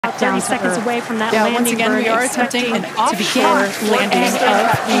30 seconds away from that landing. Once again, we are attempting an offshore landing of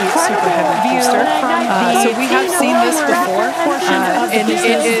the Super Heavy booster. So we have seen this before, and it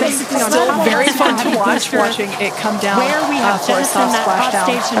is still very fun to watch, watching it come down for a soft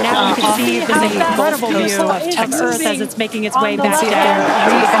splashdown. Now you can see this incredible view of Earth as it's making its way back down.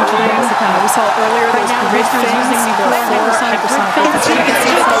 We saw earlier those grid fins for hypersonic rockets. You can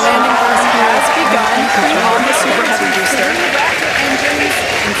see that the landing has begun on the Super Heavy booster.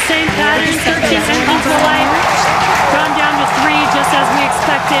 Same pattern, 13 engines alight, gone down to 3 just as we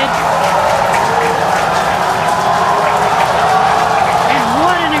expected. And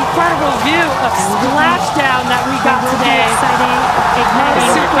what an incredible view of splashdown that we got today. Igniting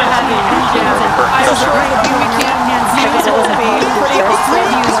Super Heavy engines. I'm sure we can use it will be pretty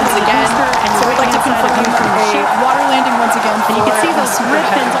awesome once again. So I'd like to confirm a water landing once again. And you can see those grid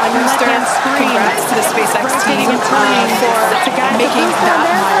fins on your left-hand screen. Congrats to the SpaceX team for making that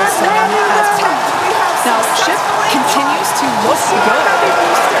milestone as well. Now, ship continues to look good.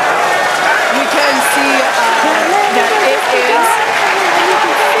 We can see that it is,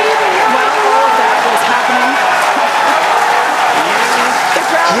 while all of that was happening, the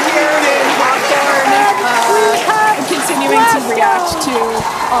crowd here in Hawthorne continuing to react to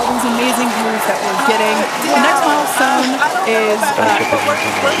all these amazing views that we're getting. The next milestone is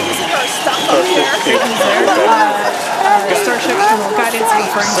Starship Guidance,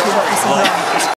 referring to what we saw.